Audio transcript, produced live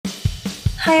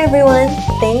Hi everyone,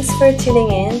 thanks for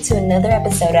tuning in to another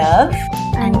episode of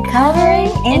Uncovering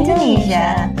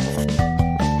Indonesia.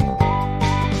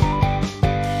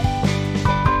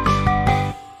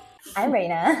 I'm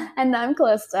Reina. And I'm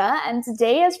Callista, and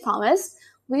today, as promised,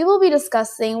 we will be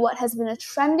discussing what has been a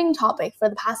trending topic for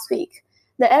the past week,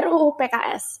 the RUU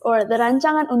PKS, or the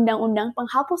Rancangan Undang-Undang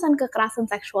Penghapusan Kekerasan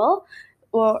Seksual,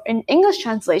 or in English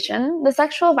translation, the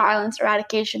Sexual Violence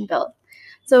Eradication Bill.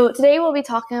 So today we'll be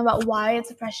talking about why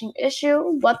it's a pressing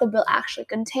issue, what the bill actually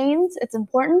contains, its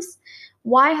importance,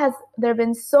 why has there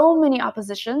been so many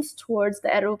oppositions towards the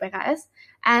RUU PKS,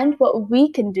 and what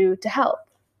we can do to help.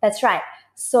 That's right.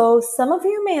 So some of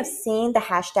you may have seen the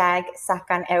hashtag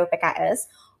Sahkan RUU PKS,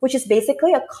 which is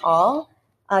basically a call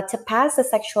to pass the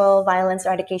Sexual Violence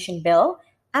Eradication Bill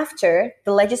after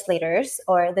the legislators,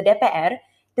 or the DPR,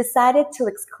 decided to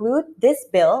exclude this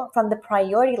bill from the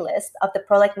priority list of the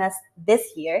Prolegnas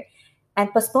this year and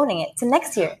postponing it to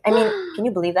next year. I mean, can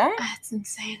you believe that? That's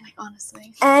insane,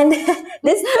 honestly. And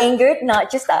this angered not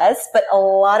just us, but a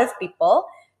lot of people,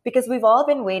 because we've all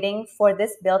been waiting for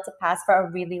this bill to pass for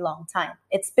a really long time.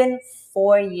 It's been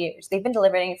 4 years. They've been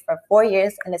deliberating it for 4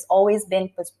 years, and it's always been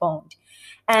postponed.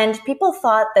 And people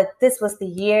thought that this was the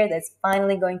year that's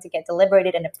finally going to get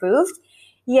deliberated and approved.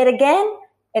 Yet again,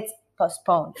 it's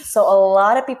postponed. So a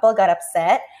lot of people got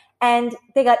upset, and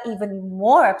they got even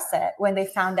more upset when they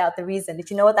found out the reason.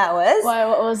 Did you know what that was? Why?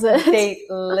 What was it? They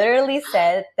literally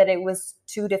said that it was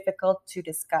too difficult to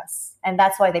discuss, and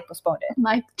that's why they postponed it.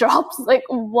 Mic drops.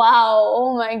 Wow.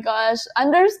 Oh my gosh.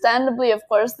 Understandably, of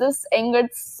course, this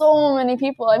angered so many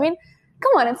people. I mean,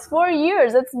 come on, it's 4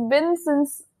 years. It's been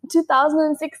since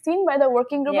 2016 by the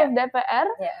working group of DPR.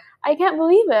 Yeah. I can't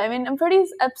believe it. I mean, I'm pretty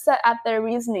upset at their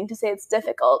reasoning to say it's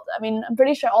difficult. I mean, I'm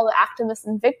pretty sure all the activists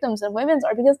and victims and women's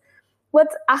are, because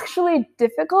what's actually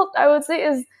difficult, I would say,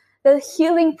 is the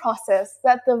healing process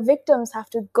that the victims have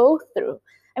to go through.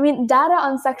 I mean, data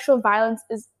on sexual violence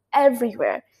is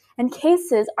everywhere, and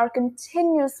cases are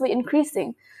continuously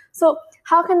increasing. So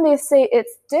how can they say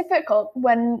it's difficult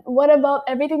when what about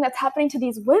everything that's happening to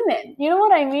these women? You know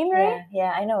what I mean, right?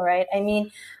 Yeah, I know, right? I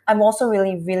mean, I'm also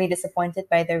really, really disappointed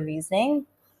by their reasoning.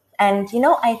 And,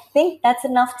 I think that's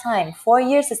enough time. 4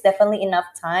 years is definitely enough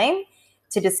time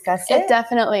to discuss it. It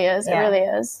definitely is. Yeah. It really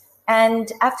is. And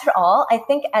after all, I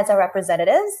think as our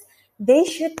representatives, they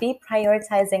should be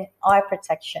prioritizing our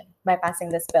protection by passing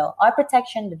this bill. Our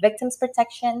protection, the victims'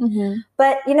 protection. Mm-hmm.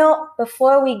 But,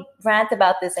 before we rant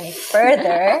about this any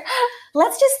further,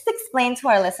 let's just explain to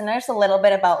our listeners a little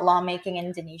bit about lawmaking in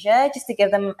Indonesia, just to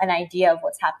give them an idea of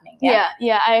what's happening.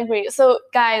 Yeah, I agree. So,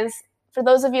 guys, for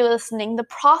those of you listening, the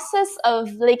process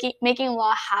of making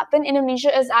law happen in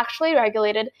Indonesia is actually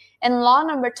regulated in Law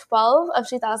Number 12 of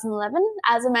 2011,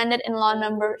 as amended in Law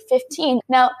Number 15.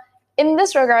 Now, in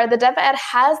this regard, the DPR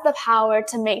has the power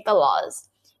to make the laws.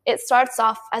 It starts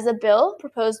off as a bill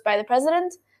proposed by the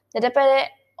president, the DPR,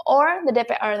 or the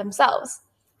DPR themselves.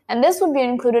 And this would be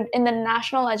included in the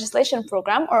National Legislation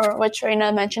Program, or which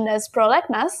Reina mentioned as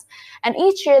Prolegnas, and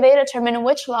each year they determine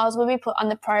which laws will be put on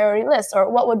the priority list,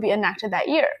 or what would be enacted that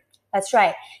year. That's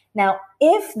right. Now,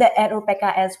 if the RUU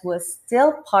PKS was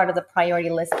still part of the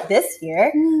priority list this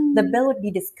year, the bill would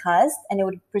be discussed and it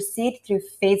would proceed through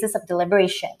phases of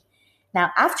deliberation.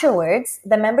 Now, afterwards,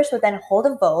 the members would then hold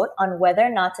a vote on whether or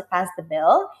not to pass the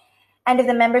bill. And if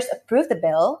the members approve the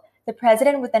bill, the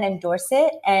president would then endorse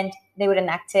it and they would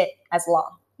enact it as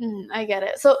law. I get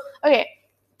it. So, okay,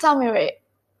 tell me, Ray,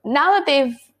 now that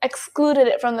they've excluded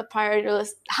it from the priority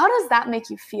list, how does that make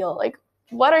you feel?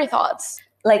 What are your thoughts?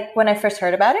 When I first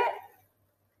heard about it?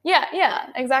 Yeah,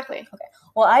 exactly. Okay.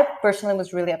 Well, I personally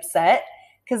was really upset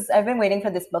because I've been waiting for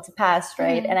this bill to pass,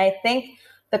 right? And I think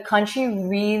the country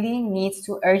really needs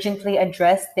to urgently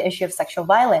address the issue of sexual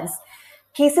violence.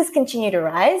 Cases continue to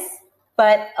rise,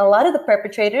 but a lot of the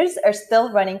perpetrators are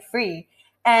still running free.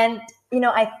 And,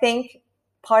 I think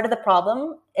part of the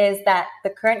problem is that the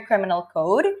current criminal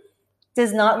code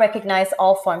does not recognize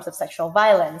all forms of sexual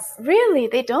violence. Really?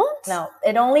 They don't? No,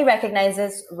 it only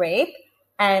recognizes rape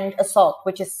and assault,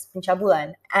 which is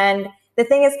pencabulan. And the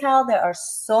thing is, Cal, there are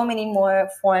so many more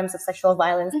forms of sexual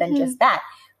violence than just that,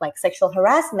 like sexual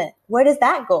harassment. Where does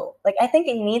that go? I think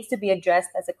it needs to be addressed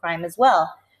as a crime as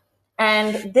well.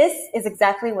 And this is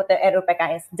exactly what the RUU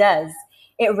PKS does.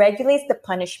 It regulates the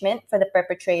punishment for the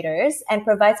perpetrators and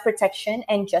provides protection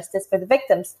and justice for the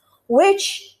victims,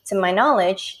 which, to my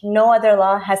knowledge, no other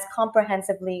law has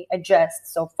comprehensively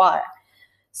addressed so far.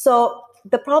 So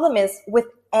the problem is, with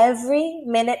every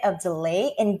minute of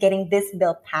delay in getting this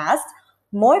bill passed,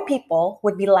 more people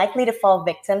would be likely to fall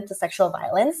victim to sexual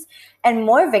violence, and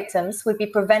more victims would be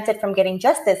prevented from getting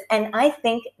justice. And I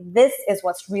think this is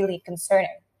what's really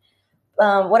concerning.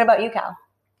 What about you, Cal?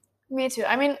 Me too.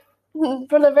 I mean,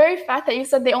 for the very fact that you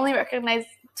said they only recognize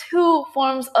 2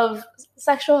 forms of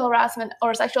sexual harassment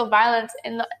or sexual violence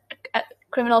in the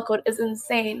criminal code is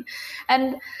insane.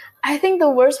 And I think the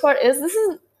worst part is this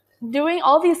is doing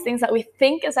all these things that we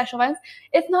think is sexual violence.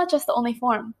 It's not just the only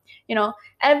form. You know,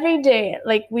 every day,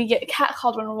 like, we get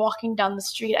catcalled when we're walking down the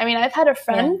street. I mean, I've had a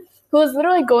friend who was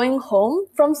literally going home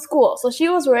from school. So she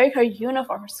was wearing her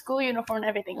uniform, her school uniform and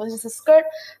everything. It was just a skirt,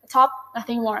 a top,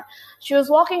 nothing more. She was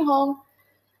walking home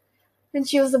and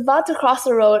she was about to cross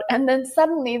the road. And then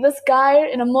suddenly this guy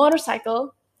in a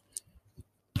motorcycle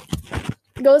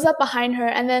goes up behind her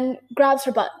and then grabs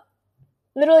her butt.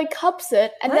 Literally cups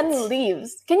it and then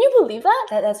leaves. Can you believe that?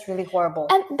 That's really horrible.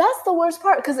 And that's the worst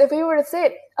part, because if we were to say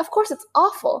it, of course it's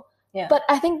awful. Yeah. But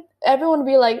I think everyone would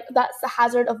be like, that's the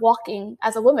hazard of walking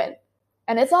as a woman.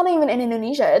 And it's not even in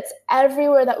Indonesia. It's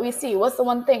everywhere that we see. What's the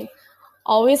one thing?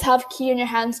 Always have key in your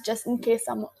hands just in case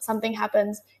something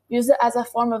happens. Use it as a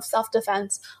form of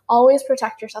self-defense. Always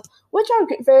protect yourself, which are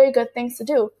very good things to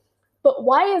do. But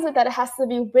why is it that it has to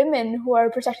be women who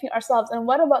are protecting ourselves? And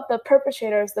what about the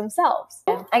perpetrators themselves?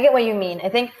 Yeah, I get what you mean. I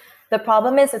think the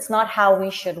problem is it's not how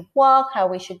we should walk, how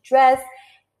we should dress.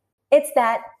 It's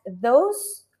that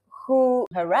those who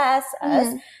harass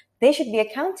us, they should be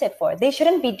accounted for. They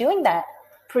shouldn't be doing that.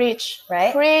 Preach.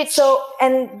 Right? Preach. So,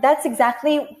 and that's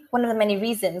exactly one of the many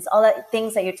reasons, all the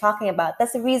things that you're talking about.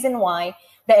 That's the reason why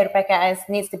the RPKS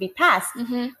needs to be passed.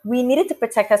 We needed to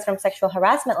protect us from sexual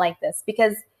harassment like this,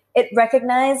 because it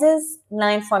recognizes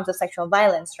 9 forms of sexual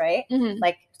violence, right?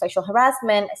 Like sexual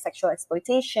harassment, sexual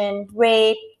exploitation,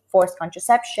 rape, forced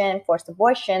contraception, forced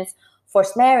abortions,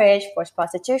 forced marriage, forced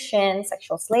prostitution,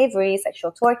 sexual slavery,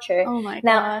 sexual torture. Oh my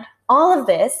Now, God. all of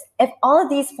this, if all of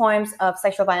these forms of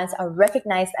sexual violence are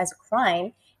recognized as a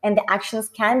crime and the actions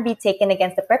can be taken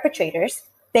against the perpetrators,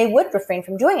 they would refrain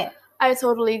from doing it. I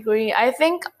totally agree. I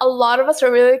think a lot of us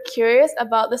are really curious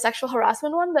about the sexual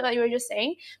harassment one that you were just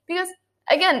saying, because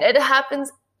again, it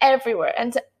happens everywhere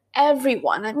and to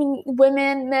everyone. I mean,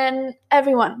 women, men,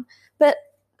 everyone. But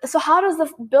so how does the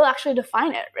bill actually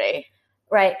define it, Ray?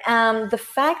 Right. The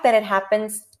fact that it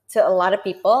happens to a lot of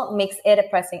people makes it a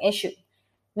pressing issue.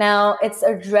 Now, it's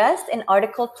addressed in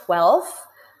Article 12,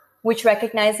 which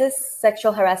recognizes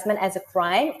sexual harassment as a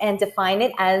crime and define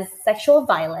it as sexual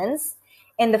violence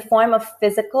in the form of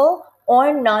physical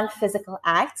or non-physical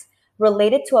act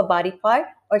related to a body part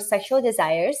or sexual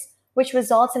desires, which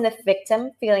results in the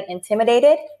victim feeling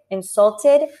intimidated,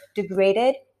 insulted,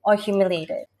 degraded, or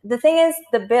humiliated. The thing is,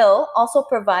 the bill also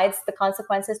provides the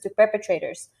consequences to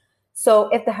perpetrators. So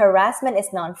if the harassment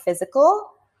is non-physical,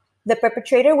 the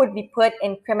perpetrator would be put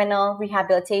in criminal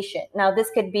rehabilitation. Now, this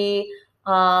could be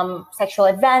sexual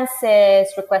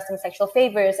advances, requesting sexual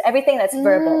favors, everything that's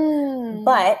verbal.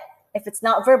 But if it's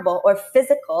not verbal or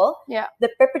physical, the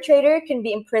perpetrator can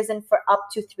be imprisoned for up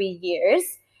to 3 years.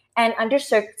 And under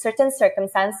certain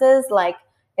circumstances, like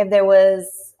if there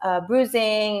was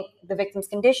bruising, the victim's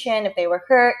condition, if they were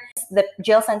hurt, the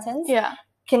jail sentence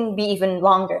can be even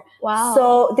longer. Wow.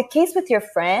 So the case with your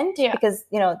friend, because,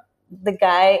 you know, the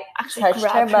guy actually touched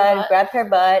her butt, grabbed her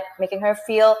butt, making her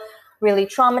feel really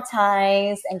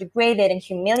traumatized and degraded and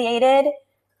humiliated,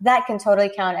 that can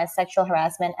totally count as sexual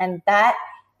harassment. And that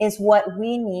is what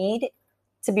we need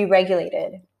to be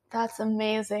regulated. That's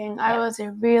amazing.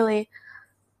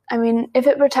 I mean, if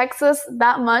it protects us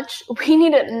that much, we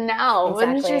need it now.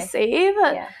 Exactly. Wouldn't you say?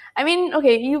 But, I mean,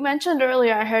 okay, you mentioned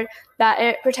earlier, I heard that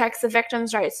it protects the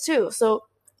victim's rights too. So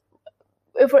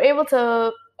if we're able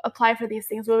to apply for these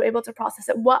things, we're able to process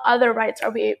it, what other rights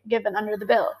are we given under the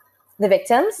bill? The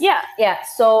victims? Yeah.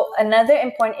 So another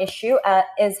important issue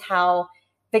is how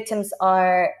victims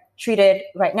are treated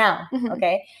right now,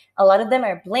 okay? A lot of them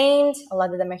are blamed, a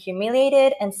lot of them are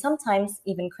humiliated, and sometimes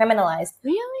even criminalized.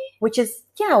 Really? Which is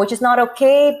not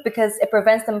okay, because it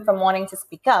prevents them from wanting to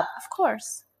speak up. Of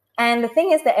course. And the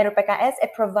thing is that RPKS,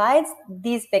 it provides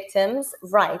these victims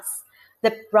rights.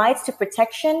 The rights to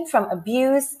protection from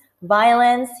abuse,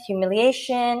 violence,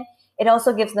 humiliation. It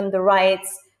also gives them the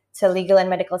rights to legal and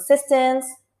medical assistance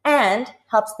and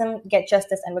helps them get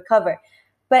justice and recover.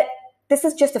 But this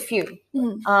is just a few.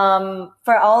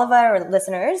 For all of our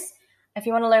listeners, if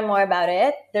you want to learn more about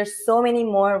it, there's so many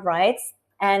more rights,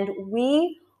 and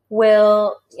we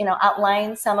will,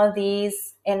 outline some of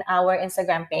these in our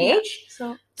Instagram page.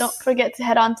 So don't forget to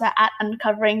head on to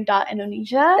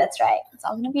 @uncovering.indonesia. That's right. It's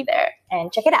all going to be there.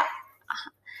 And check it out.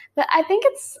 But I think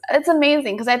it's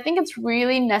amazing because I think it's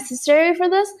really necessary for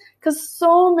this because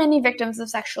so many victims of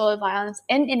sexual violence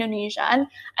in Indonesia, and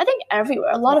I think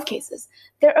everywhere, a lot of cases,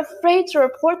 they're afraid to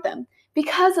report them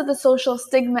because of the social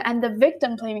stigma and the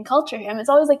victim blaming culture here. And it's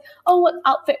always like, oh, what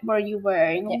outfit were you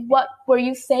wearing? Yeah. What were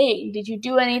you saying? Did you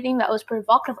do anything that was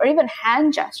provocative, or even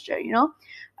hand gesture, you know?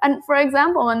 And for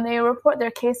example, when they report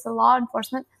their case to law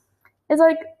enforcement, it's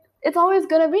like, it's always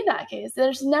going to be that case.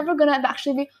 There's never going to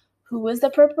actually be, who was the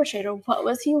perpetrator? What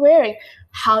was he wearing?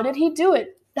 How did he do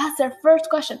it? That's their first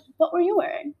question. What were you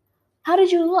wearing? How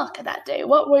did you look that day?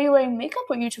 What were you wearing? Makeup?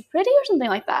 Were you too pretty or something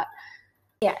like that?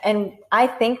 Yeah, and I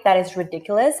think that is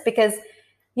ridiculous because,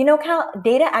 you know, Cal,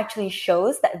 data actually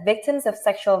shows that victims of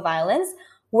sexual violence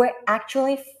were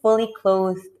actually fully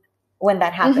clothed when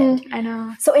that happened. I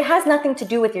know. So it has nothing to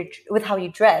do with how you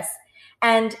dress.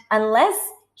 And unless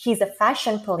he's a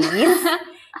fashion police,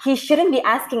 he shouldn't be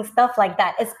asking stuff like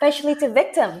that, especially to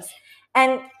victims.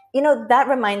 And, you know, that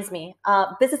reminds me,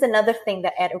 this is another thing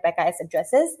that RUPKS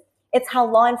addresses. It's how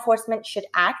law enforcement should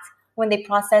act when they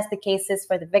process the cases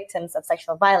for the victims of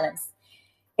sexual violence.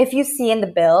 If you see in the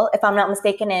bill, if I'm not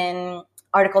mistaken, in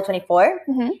Article 24,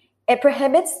 it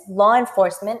prohibits law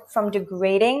enforcement from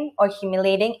degrading or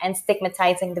humiliating and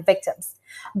stigmatizing the victims.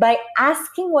 By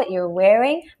asking what you're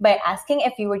wearing, by asking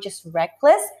if you were just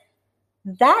reckless,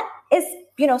 that is,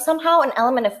 you know, somehow an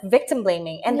element of victim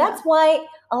blaming. And that's why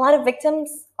a lot of victims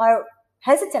are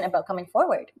hesitant about coming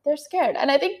forward. They're scared. And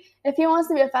I think if he wants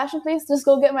to be a fashion police, just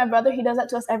go get my brother. He does that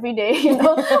to us every day, you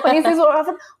know? When he sees what we're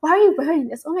often, why are you wearing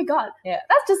this? Oh my God. Yeah.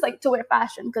 That's just like to wear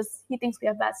fashion because he thinks we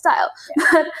have bad style. Yeah.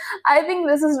 But I think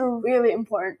this is really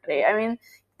important today. I mean,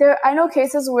 I know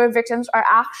cases where victims are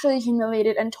actually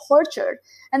humiliated and tortured.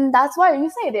 And that's why you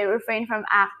say they refrain from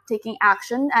taking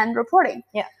action and reporting.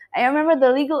 Yeah. I remember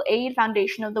the Legal Aid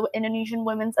Foundation of the Indonesian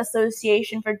Women's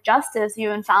Association for Justice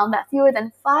even found that fewer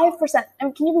than 5%, I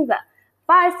mean, can you believe that?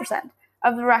 5%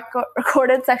 of the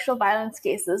recorded sexual violence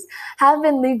cases have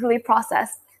been legally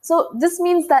processed. So this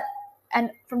means that,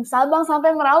 and from Sabang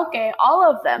sampai Merauke, all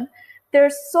of them,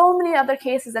 there's so many other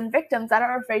cases and victims that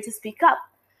are afraid to speak up.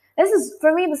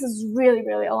 For me, this is really,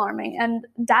 really alarming. And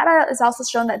data has also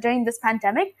shown that during this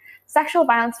pandemic, sexual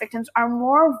violence victims are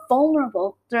more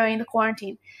vulnerable during the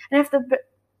quarantine. And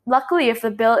luckily, if the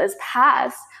bill is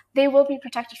passed, they will be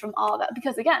protected from all of that.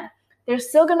 Because again, they're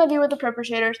still going to be with the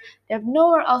perpetrators. They have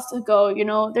nowhere else to go. You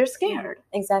know, they're scared.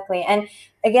 Exactly. And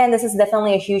again, this is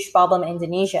definitely a huge problem in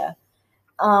Indonesia.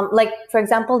 Like, for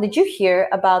example, did you hear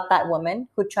about that woman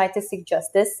who tried to seek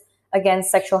justice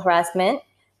against sexual harassment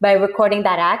by recording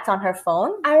that act on her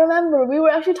phone? I remember we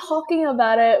were actually talking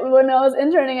about it when I was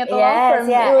interning at the law firm.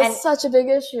 Yeah. It was such a big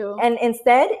issue. And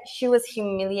instead, she was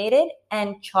humiliated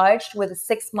and charged with a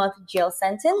 6-month jail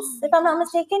sentence, if I'm not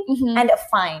mistaken, and a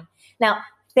fine. Now,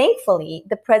 thankfully,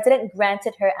 the president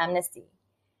granted her amnesty.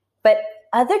 But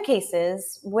other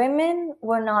cases, women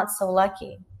were not so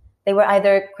lucky. They were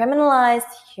either criminalized,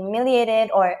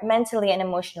 humiliated, or mentally and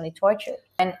emotionally tortured.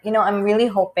 And, you know, I'm really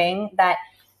hoping that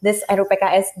this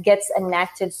RUPKS gets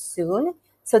enacted soon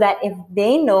so that if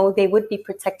they know they would be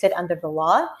protected under the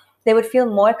law, they would feel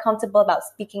more comfortable about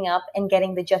speaking up and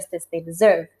getting the justice they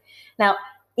deserve. Now,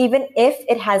 even if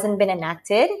it hasn't been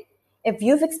enacted, if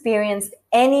you've experienced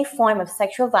any form of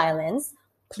sexual violence,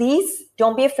 please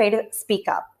don't be afraid to speak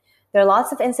up. There are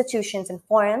lots of institutions and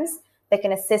forums that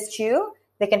can assist you.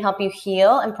 They can help you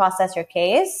heal and process your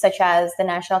case, such as the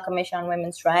National Commission on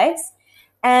Women's Rights.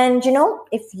 And, you know,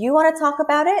 if you want to talk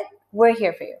about it, we're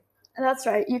here for you. That's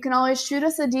right. You can always shoot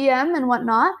us a DM and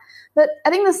whatnot. But I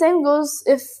think the same goes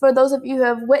for those of you who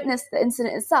have witnessed the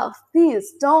incident itself.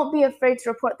 Please don't be afraid to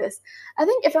report this. I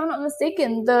think, if I'm not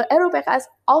mistaken, the RUPKS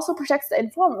also protects the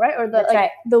informer, right? Or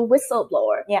the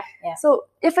whistleblower. Yeah. So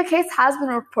if a case has been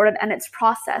reported and it's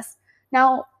processed,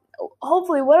 now,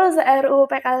 hopefully, what does the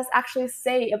RUPKS actually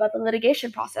say about the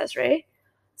litigation process, right?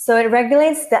 So it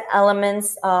regulates the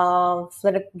elements of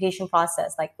litigation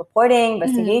process, like reporting,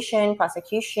 investigation,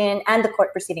 prosecution, and the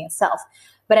court proceeding itself.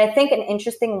 But I think an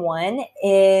interesting one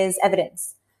is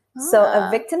evidence. So a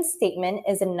victim's statement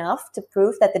is enough to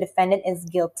prove that the defendant is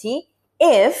guilty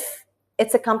if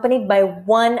it's accompanied by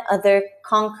one other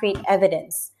concrete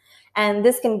evidence. And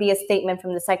this can be a statement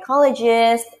from the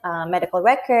psychologist, medical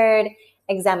record,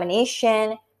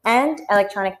 examination, and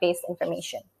electronic-based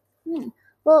information.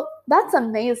 Well, that's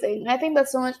amazing. I think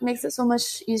that makes it so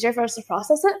much easier for us to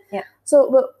process it. Yeah. So,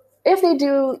 but if they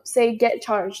do, say, get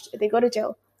charged, if they go to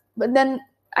jail, but then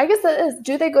I guess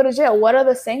do they go to jail? What are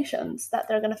the sanctions that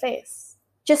they're going to face?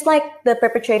 Just like the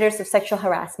perpetrators of sexual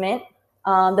harassment,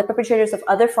 the perpetrators of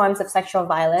other forms of sexual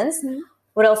violence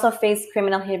would also face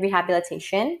criminal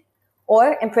rehabilitation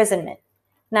or imprisonment.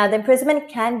 Now, the imprisonment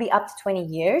can be up to 20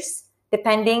 years,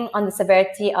 depending on the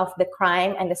severity of the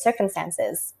crime and the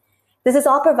circumstances. This is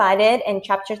all provided in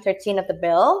Chapter 13 of the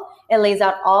bill. It lays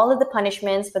out all of the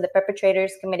punishments for the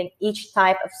perpetrators committing each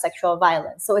type of sexual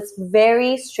violence. So it's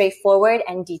very straightforward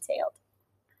and detailed.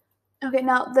 Okay,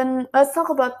 now then let's talk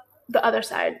about the other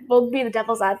side. We'll be the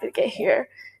devil's advocate here.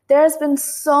 There's been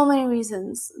so many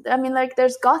reasons. I mean, like,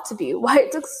 there's got to be why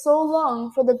it took so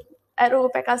long for the RUU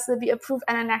PKS to be approved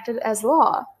and enacted as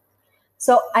law.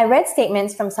 So I read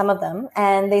statements from some of them,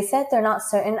 and they said they're not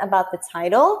certain about the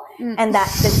title and that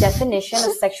the definition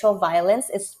of sexual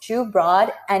violence is too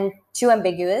broad and too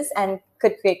ambiguous and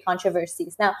could create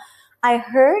controversies. Now, I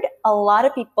heard a lot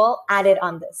of people added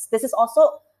on this. This is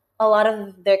also a lot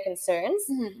of their concerns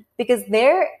because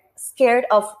they're scared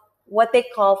of what they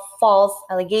call false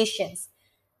allegations.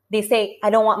 They say,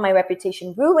 I don't want my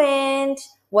reputation ruined.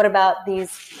 What about these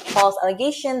false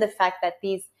allegations? The fact that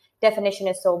these definition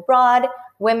is so broad,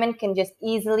 women can just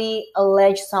easily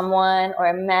allege someone or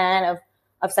a man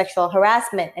of sexual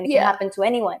harassment, and it can happen to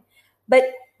anyone. But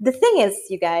the thing is,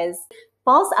 you guys,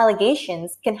 false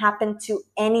allegations can happen to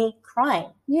any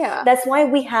crime. Yeah. That's why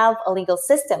we have a legal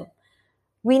system.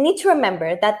 We need to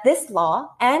remember that this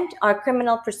law and our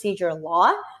criminal procedure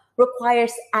law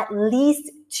requires at least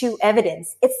 2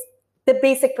 evidence. It's the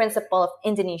basic principle of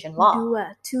Indonesian law.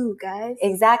 Dua, 2, guys.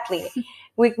 Exactly.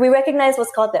 We recognize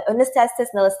what's called the unus testis,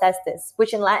 nullus testis,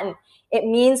 which in Latin, it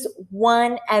means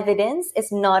one evidence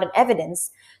is not an evidence.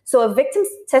 So a victim's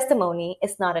testimony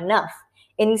is not enough.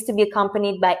 It needs to be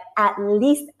accompanied by at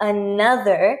least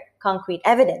another concrete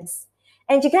evidence.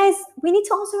 And you guys, we need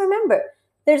to also remember,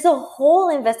 there's a whole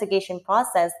investigation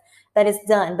process that is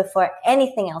done before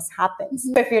anything else happens.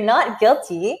 If you're not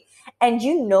guilty and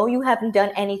you know you haven't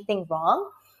done anything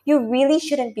wrong, you really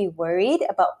shouldn't be worried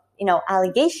about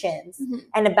allegations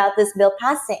and about this bill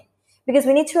passing, because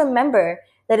we need to remember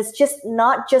that it's just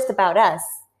not just about us.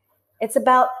 It's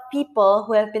about people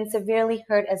who have been severely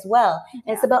hurt as well.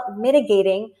 And it's about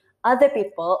mitigating other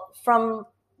people from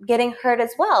getting hurt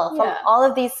as well, from all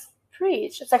of these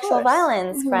sexual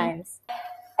violence crimes.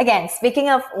 Again, speaking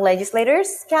of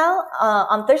legislators, Cal,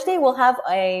 on Thursday, we'll have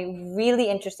a really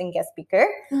interesting guest speaker.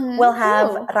 We'll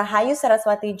have Rahayu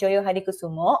Saraswati Joyo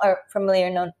Hadikusumo, or familiar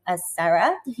known as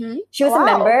Sarah. She was a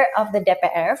member of the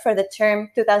DPR for the term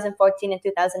 2014 and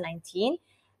 2019.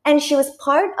 And she was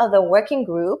part of the working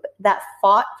group that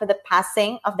fought for the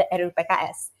passing of the RUU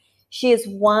PKS. She is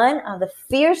one of the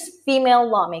fierce female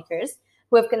lawmakers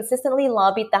who have consistently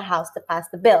lobbied the House to pass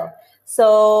the bill.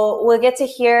 So we'll get to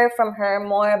hear from her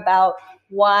more about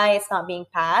why it's not being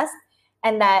passed,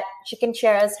 and that she can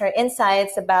share us her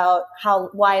insights about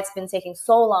why it's been taking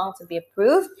so long to be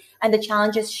approved and the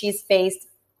challenges she's faced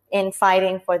in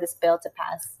fighting for this bill to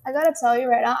pass. I gotta tell you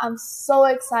right now, I'm so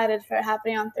excited for it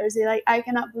happening on Thursday. Like, I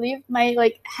cannot believe my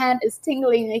hand is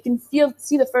tingling. I can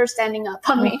see the fur standing up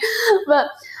on me. But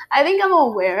I think I'm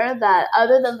aware that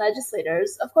other than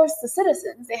legislators, of course, the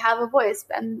citizens, they have a voice,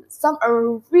 and some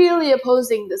are really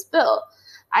opposing this bill.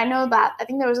 I know that I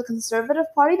think there was a conservative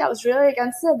party that was really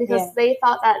against it because they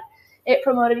thought that it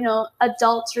promoted,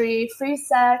 adultery, free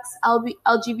sex,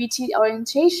 LGBT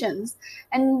orientations.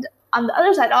 And on the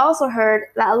other side, I also heard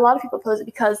that a lot of people oppose it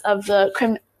because of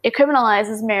it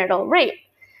criminalizes marital rape.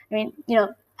 I mean,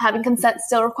 having consent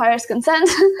still requires consent.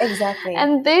 Exactly.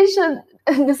 And they should,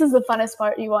 and this is the funnest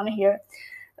part you want to hear,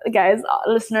 guys,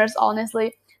 listeners,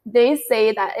 honestly, they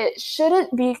say that it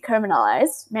shouldn't be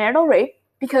criminalized, marital rape,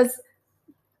 because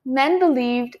men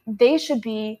believed they should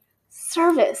be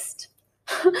serviced.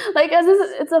 As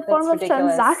it's a form of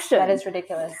transaction. That is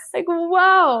ridiculous.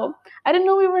 Wow. I didn't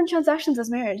know we were in transactions as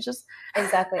marriage.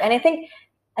 Exactly. And I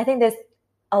think there's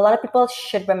a lot of people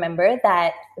should remember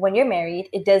that when you're married,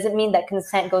 it doesn't mean that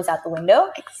consent goes out the window.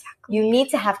 Exactly. You need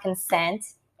to have consent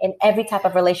in every type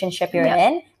of relationship you're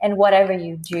in and whatever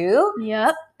you do.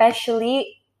 Yep.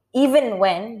 Especially even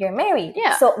when you're married.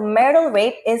 Yeah. So marital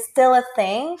rape is still a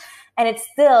thing, and it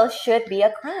still should be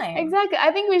a crime. Exactly. I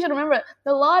think we should remember,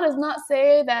 the law does not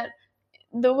say that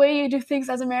the way you do things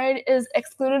as a married is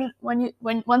excluded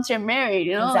once you're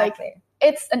married, Exactly.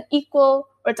 It's an equal,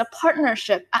 or it's a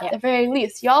partnership at the very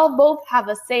least. Y'all both have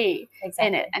a say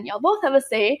in it, and y'all both have a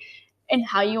say in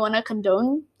how you want to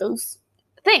condone those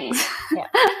things. Yeah.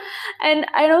 And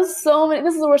I know this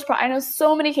is the worst part, I know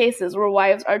so many cases where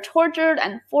wives are tortured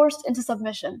and forced into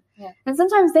submission. Yeah. And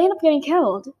sometimes they end up getting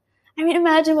killed. I mean,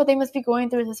 imagine what they must be going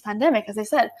through this pandemic. As I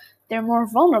said, they're more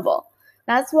vulnerable.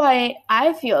 That's why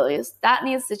I feel that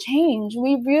needs to change.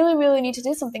 We really, really need to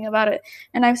do something about it.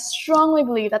 And I strongly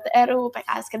believe that the RUU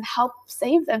PKS can help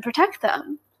save and protect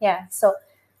them. Yeah, so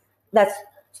that's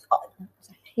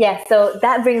Yeah, so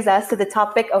that brings us to the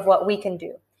topic of what we can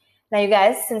do. Now, you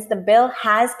guys, since the bill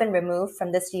has been removed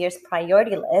from this year's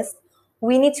priority list,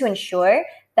 we need to ensure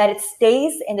that it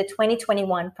stays in the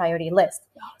 2021 priority list.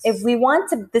 Yes. If we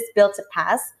want this bill to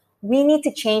pass, we need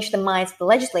to change the minds of the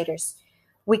legislators.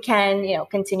 We can,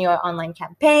 continue our online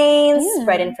campaigns,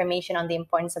 spread information on the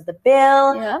importance of the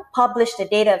bill, publish the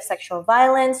data of sexual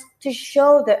violence to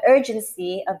show the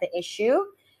urgency of the issue.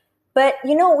 But,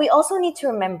 we also need to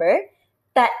remember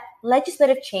that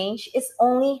legislative change is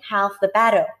only half the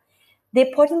battle. The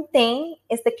important thing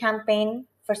is the campaign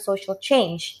for social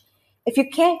change. If you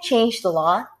can't change the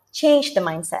law, change the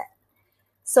mindset.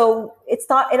 So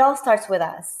it all starts with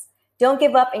us. Don't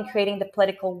give up in creating the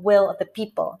political will of the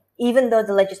people. Even though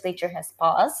the legislature has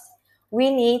paused, we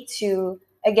need to,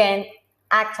 again,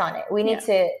 act on it. We need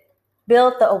to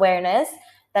build the awareness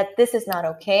that this is not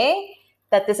okay,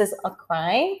 that this is a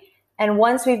crime. And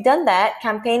once we've done that,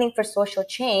 campaigning for social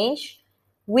change,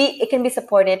 it can be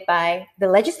supported by the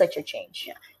legislature change.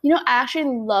 I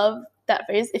actually love that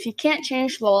phrase. If you can't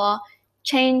change the law,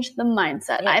 change the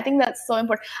mindset. I think that's so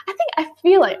important. I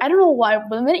feel like, I don't know why,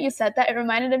 but the minute you said that, it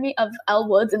reminded me of Elle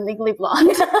Woods in Legally Blonde.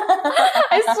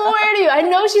 I swear to you, I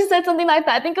know she said something like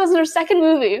that. I think it was her second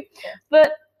movie.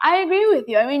 But I agree with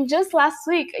you. I mean, just last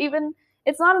week, even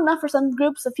it's not enough for some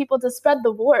groups of people to spread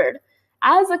the word.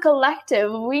 As a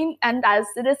collective, and as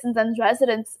citizens and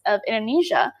residents of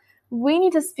Indonesia, we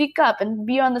need to speak up and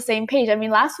be on the same page. I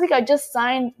mean, last week I just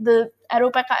signed the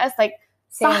RUU PKS,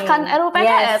 sahkan RUU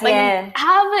PKS,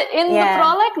 have it in the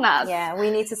prolegnas. Yeah, we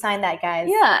need to sign that, guys.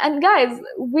 Yeah, and guys,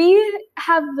 we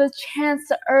have the chance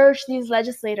to urge these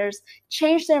legislators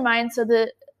change their minds so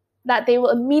that they will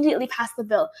immediately pass the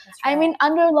bill. Right. I mean,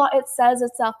 under law, it says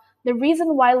itself, the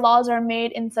reason why laws are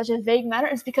made in such a vague manner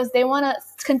is because they want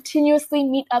to continuously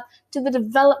meet up to the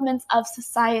developments of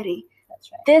society.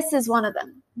 That's right. This is one of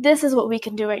them. This is what we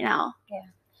can do right now. Yeah.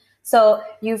 So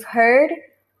you've heard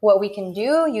what we can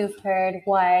do. You've heard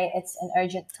why it's an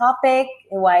urgent topic,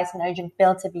 why it's an urgent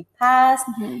bill to be passed.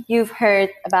 You've heard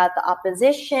about the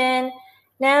opposition.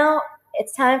 Now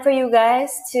it's time for you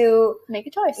guys to make a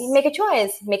choice.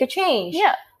 Make a change.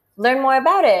 Yeah. Learn more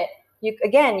about it. You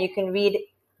can read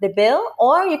the bill,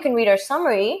 or you can read our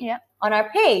summary on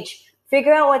our page.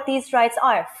 Figure out what these rights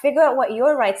are. Figure out what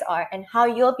your rights are and how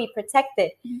you'll be protected.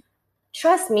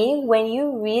 Trust me, when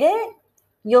you read it,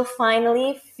 you'll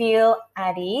finally feel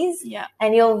at ease,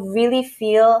 and you'll really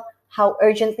feel how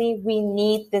urgently we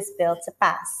need this bill to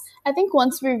pass. I think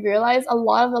once we realize a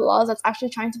lot of the laws that's actually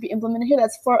trying to be implemented here,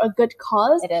 that's for a good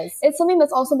cause. It is. It's something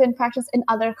that's also been practiced in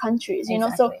other countries,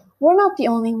 so we're not the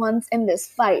only ones in this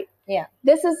fight. Yeah.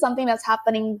 This is something that's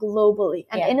happening globally,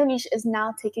 and Indonesia is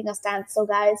now taking a stance. So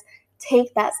guys,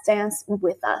 take that stance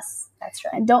with us. That's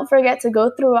right. And don't forget to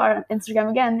go through our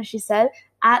Instagram again, she said,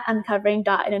 at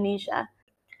uncovering.indonesia.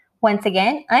 Once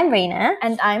again, I'm Reina.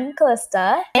 And I'm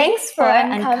Callista. Thanks for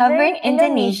uncovering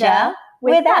Indonesia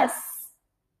with us.